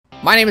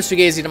My name is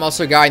Fugazi and I'm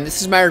also a guy, and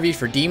this is my review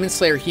for Demon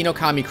Slayer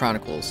Hinokami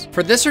Chronicles.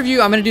 For this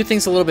review, I'm going to do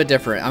things a little bit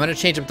different. I'm going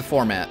to change up the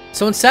format.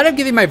 So instead of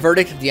giving my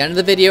verdict at the end of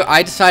the video,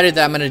 I decided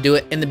that I'm going to do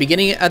it in the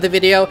beginning of the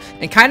video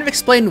and kind of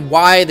explain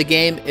why the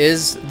game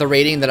is the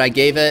rating that I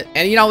gave it.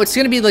 And you know, it's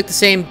going to be like the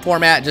same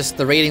format, just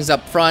the ratings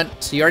up front,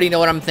 so you already know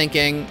what I'm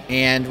thinking,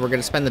 and we're going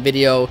to spend the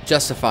video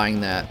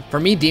justifying that. For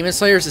me, Demon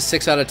Slayer is a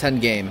 6 out of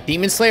 10 game.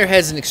 Demon Slayer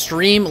has an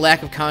extreme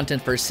lack of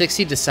content for a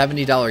 $60 to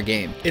 $70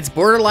 game. It's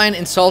borderline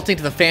insulting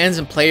to the fans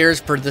and players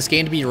for this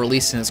game to be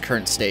released in its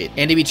current state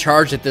and to be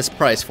charged at this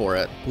price for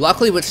it.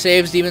 Luckily, what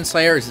saves Demon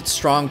Slayer is its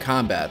strong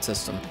combat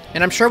system.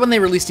 And I'm sure when they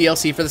release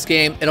DLC for this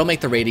game, it'll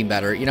make the rating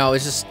better. You know,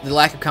 it's just the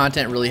lack of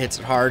content really hits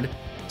it hard.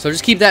 So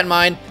just keep that in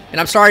mind.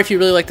 And I'm sorry if you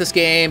really like this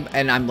game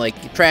and I'm like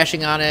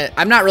trashing on it.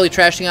 I'm not really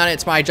trashing on it.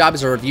 It's my job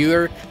as a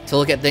reviewer to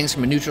look at things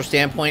from a neutral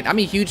standpoint. I'm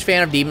a huge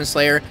fan of Demon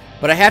Slayer,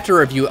 but I have to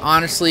review it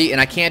honestly,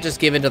 and I can't just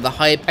give into the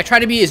hype. I try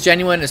to be as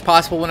genuine as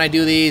possible when I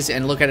do these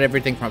and look at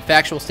everything from a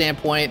factual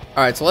standpoint.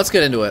 All right, so let's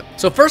get into it.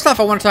 So first off,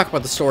 I want to talk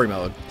about the story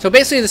mode. So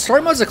basically, the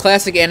story mode is a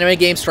classic anime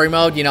game story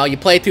mode. You know, you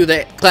play through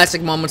the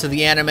classic moments of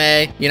the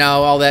anime, you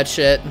know, all that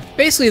shit.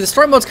 Basically, the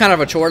story mode's kind of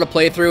a chore to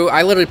play through.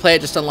 I literally play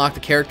it just to unlock the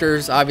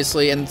characters,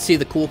 obviously, and see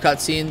the cool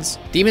cutscenes.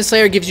 Demon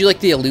Slayer gives you like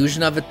the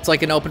illusion of it's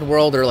like an open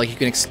world, or like you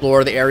can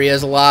explore the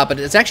areas a lot, but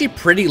it's actually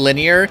pretty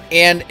linear,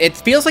 and it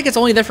feels like it's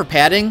only there for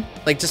padding,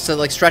 like just to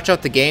like stretch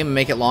out the game and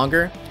make it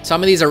longer.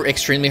 Some of these are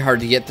extremely hard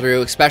to get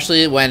through,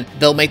 especially when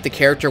they'll make the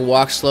character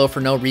walk slow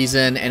for no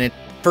reason, and it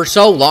for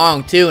so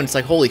long too, and it's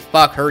like, holy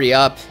fuck, hurry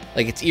up.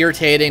 Like, it's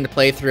irritating to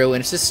play through,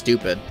 and it's just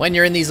stupid. When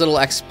you're in these little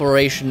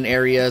exploration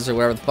areas, or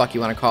whatever the fuck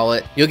you want to call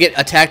it, you'll get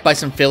attacked by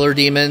some filler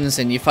demons,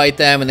 and you fight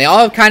them, and they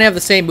all kind of have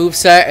the same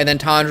moveset, and then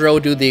Tanjiro will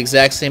do the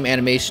exact same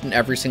animation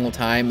every single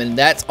time, and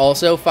that's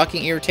also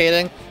fucking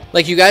irritating.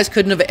 Like, you guys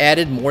couldn't have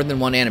added more than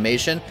one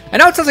animation. I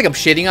know it sounds like I'm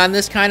shitting on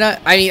this, kind of.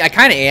 I mean, I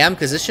kind of am,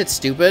 because this shit's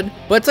stupid.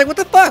 But it's like, what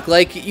the fuck?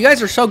 Like, you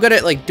guys are so good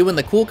at, like, doing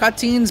the cool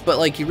cutscenes, but,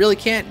 like, you really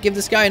can't give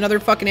this guy another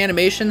fucking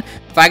animation?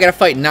 If I gotta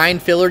fight 9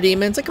 filler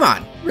demons? Like, come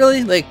on.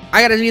 Really? Like,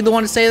 I gotta be the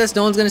one to say this?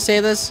 No one's gonna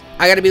say this?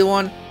 I gotta be the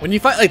one? When you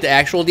fight, like, the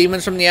actual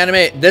demons from the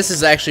anime, this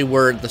is actually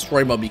where the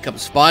story mode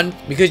becomes fun,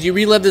 because you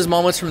relive those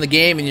moments from the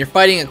game, and you're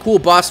fighting a cool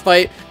boss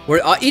fight,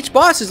 where each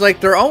boss is, like,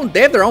 their own,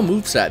 they have their own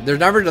moveset. They're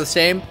never the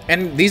same,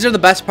 and these are the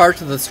best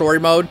parts of the story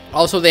mode.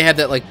 Also, they have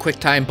that, like, quick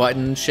time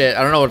button shit.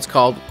 I don't know what it's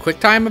called. Quick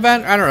time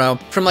event? I don't know.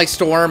 From, like,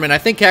 Storm, and I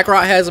think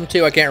Kakarot has them,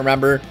 too. I can't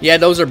remember. Yeah,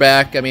 those are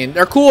back. I mean,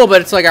 they're cool, but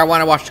it's like, I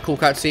want to watch the cool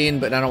cutscene,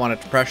 but I don't want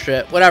it to press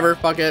shit. Whatever.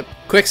 Fuck it.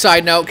 Quick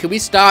side note, can we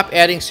stop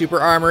adding super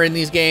armor in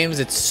these games?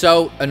 It's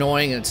so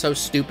annoying and it's so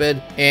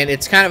stupid, and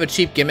it's kind of a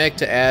cheap gimmick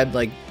to add,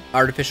 like,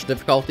 artificial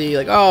difficulty.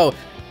 Like, oh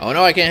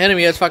no, I can't hit him,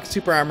 he has fucking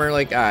super armor.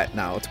 Like,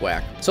 no, it's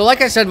whack. So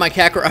like I said in my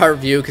Kakarot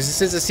review, because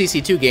this is a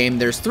CC2 game,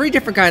 there's 3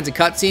 different kinds of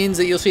cutscenes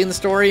that you'll see in the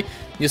story.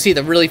 You'll see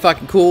the really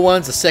fucking cool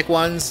ones, the sick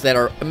ones that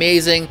are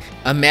amazing,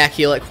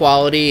 immaculate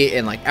quality,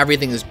 and like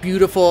everything is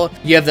beautiful.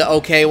 You have the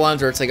okay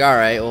ones where it's like,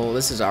 alright, well,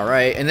 this is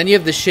alright. And then you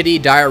have the shitty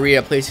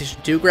diarrhea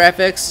PlayStation 2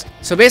 graphics.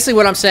 So basically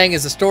what I'm saying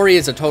is the story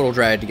is a total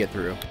drag to get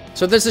through.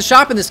 So there's a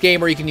shop in this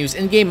game where you can use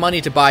in-game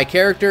money to buy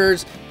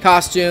characters,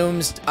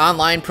 costumes,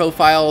 online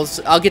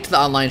profiles. I'll get to the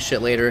online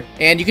shit later.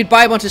 And you could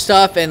buy a bunch of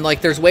stuff, and like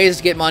there's ways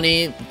to get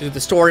money through the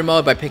story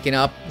mode by picking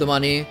up the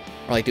money,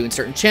 or like doing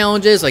certain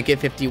challenges, like get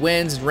 50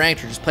 wins in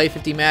ranked, or just play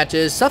 50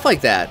 matches, stuff like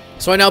that.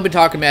 So I know I've been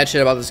talking mad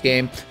shit about this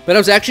game, but I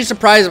was actually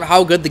surprised at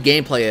how good the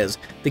gameplay is.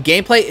 The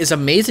gameplay is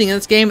amazing in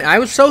this game, and I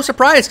was so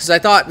surprised because I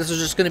thought this was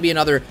just going to be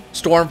another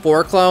Storm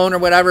 4 clone or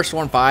whatever,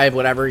 Storm 5,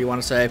 whatever you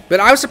want to say.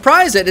 But I was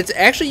surprised that it's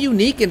actually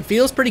unique and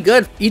feels pretty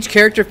good. Each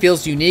character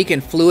feels unique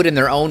and fluid in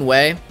their own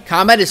way.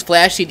 Combat is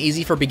flashy and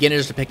easy for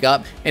beginners to pick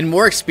up, and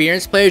more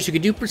experienced players, you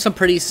can do some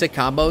pretty sick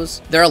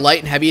combos. There are light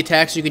and heavy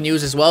attacks you can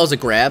use, as well as a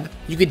grab.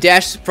 You can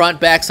dash front,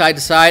 back, side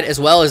to side, as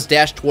well as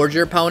dash towards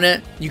your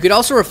opponent. You could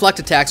also reflect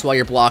attacks while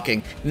you're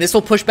blocking, and this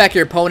will push back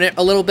your opponent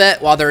a little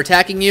bit while they're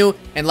attacking you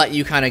and let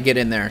you kind of get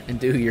in there and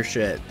do your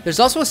shit. There's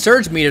also a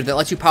surge meter that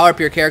lets you power up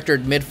your character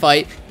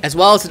mid-fight, as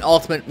well as an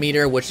ultimate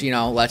meter, which, you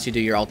know, lets you do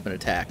your ultimate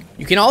attack.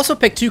 You can also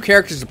pick 2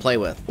 characters to play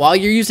with. While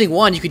you're using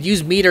one, you could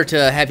use meter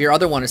to have your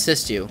other one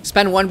assist you.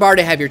 Spend 1 bar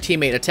to have your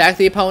teammate attack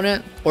the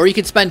opponent, or you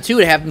could spend 2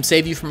 to have them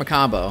save you from a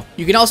combo.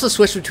 You can also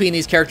switch between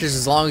these characters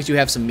as long as you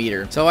have some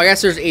meter. So I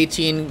guess there's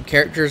 18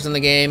 characters in the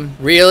game.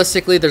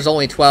 Realistically, there's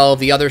only 12.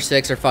 The other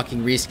 6 are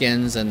fucking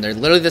reskins, and they're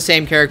literally the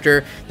same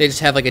character. They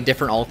just have like a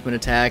different ultimate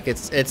attack.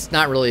 It's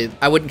not really,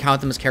 I wouldn't count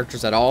them as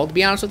characters at all, to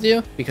be honest with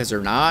you, because they're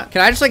not.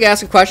 Can I just like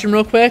ask a question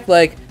real quick?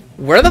 Like,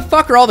 where the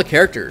fuck are all the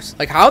characters?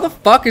 Like, how the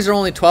fuck is there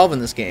only 12 in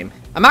this game?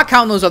 I'm not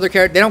counting those other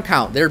characters. They don't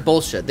count. They're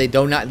bullshit. They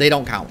don't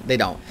count. They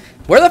don't.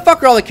 Where the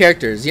fuck are all the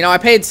characters? You know, I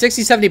paid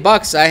 60, 70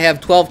 bucks. I have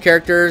 12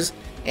 characters,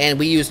 and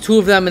we use 2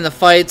 of them in the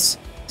fights.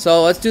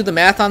 So let's do the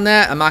math on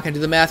that. I'm not gonna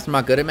do the math. I'm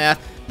not good at math.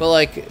 But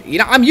like, you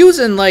know, I'm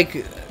using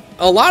like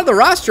a lot of the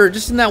roster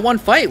just in that one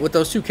fight with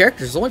those 2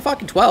 characters. There's only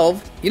fucking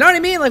 12. You know what I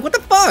mean? Like, what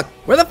the fuck?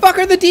 Where the fuck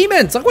are the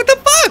demons? Like, what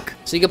the fuck?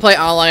 So you can play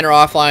online or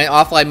offline.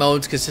 Offline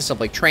modes consist of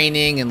like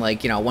training and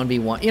like, you know,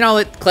 1v1, you know,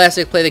 like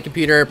classic play the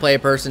computer, play a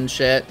person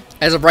shit.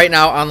 As of right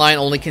now, online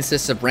only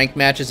consists of ranked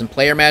matches and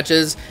player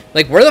matches.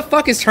 Like, where the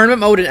fuck is tournament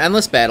mode and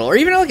endless battle? Or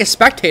even like a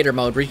spectator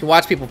mode where you can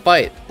watch people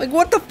fight? Like,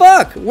 what the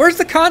fuck? Where's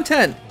the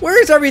content?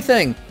 Where is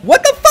everything?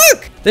 What the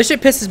fuck? This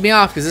shit pisses me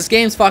off because this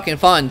game's fucking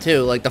fun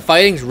too. Like, the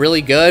fighting's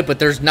really good, but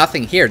there's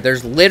nothing here.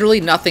 There's literally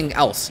nothing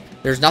else.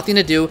 There's nothing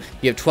to do.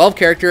 You have 12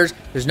 characters.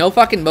 There's no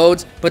fucking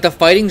modes, but the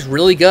fighting's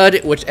really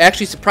good, which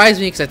actually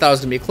surprised me because I thought it was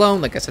going to be a clone,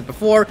 like I said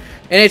before,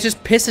 and it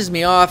just pisses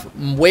me off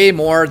way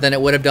more than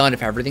it would have done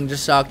if everything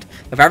just sucked.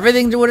 If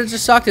everything would have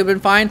just sucked, it would have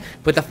been fine,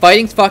 but the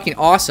fighting's fucking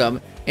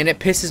awesome, and it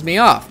pisses me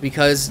off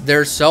because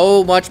there's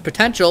so much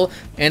potential,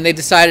 and they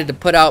decided to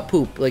put out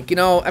poop. Like, you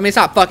know, I mean, it's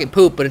not fucking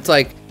poop, but it's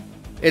like,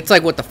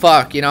 what the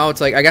fuck, you know?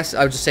 It's like, I guess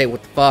I would just say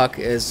what the fuck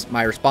is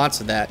my response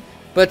to that.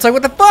 But it's like,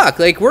 what the fuck?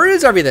 Like, where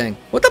is everything?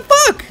 What the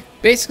fuck?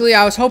 Basically,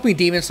 I was hoping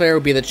Demon Slayer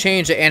would be the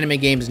change that anime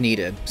games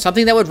needed.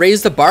 Something that would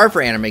raise the bar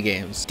for anime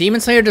games.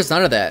 Demon Slayer does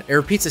none of that. It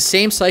repeats the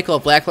same cycle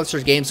of lackluster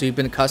games we've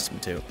been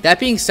accustomed to. That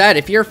being said,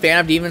 if you're a fan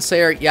of Demon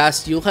Slayer,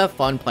 yes, you'll have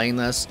fun playing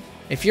this.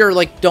 If you're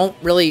like, don't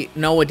really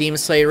know what Demon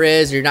Slayer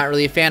is, or you're not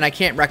really a fan, I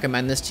can't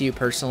recommend this to you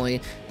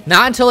personally.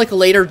 Not until like a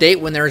later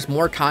date when there's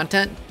more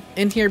content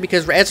in here,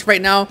 because as of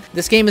right now,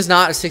 this game is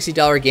not a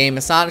 $60 game.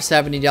 It's not a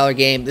 $70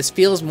 game. This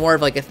feels more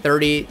of like a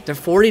 $30 to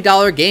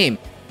 $40 game.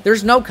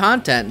 There's no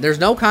content. There's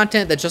no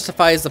content that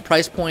justifies the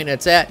price point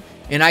it's at,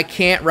 and I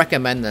can't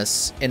recommend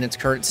this in its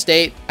current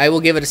state. I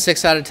will give it a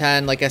 6 out of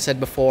 10, like I said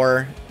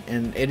before,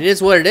 and it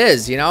is what it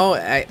is, you know?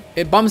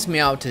 It bums me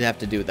out to have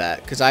to do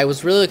that, because I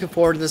was really looking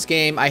forward to this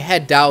game. I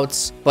had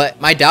doubts, but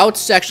my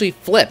doubts actually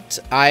flipped.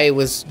 I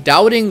was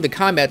doubting the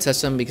combat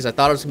system because I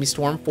thought it was going to be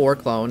Storm 4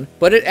 clone,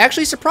 but it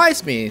actually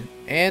surprised me.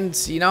 And,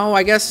 you know,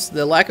 I guess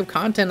the lack of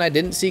content I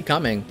didn't see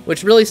coming,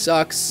 which really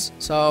sucks.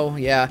 So,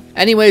 yeah.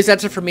 Anyways,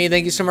 that's it for me.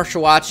 Thank you so much for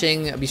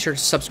watching. Be sure to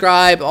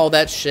subscribe, all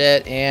that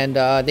shit. And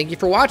thank you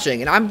for watching.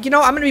 And I'm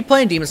going to be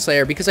playing Demon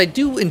Slayer because I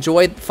do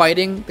enjoy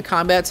fighting the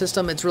combat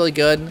system. It's really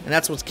good. And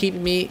that's what's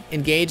keeping me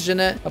engaged in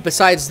it. But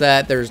besides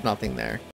that, there's nothing there.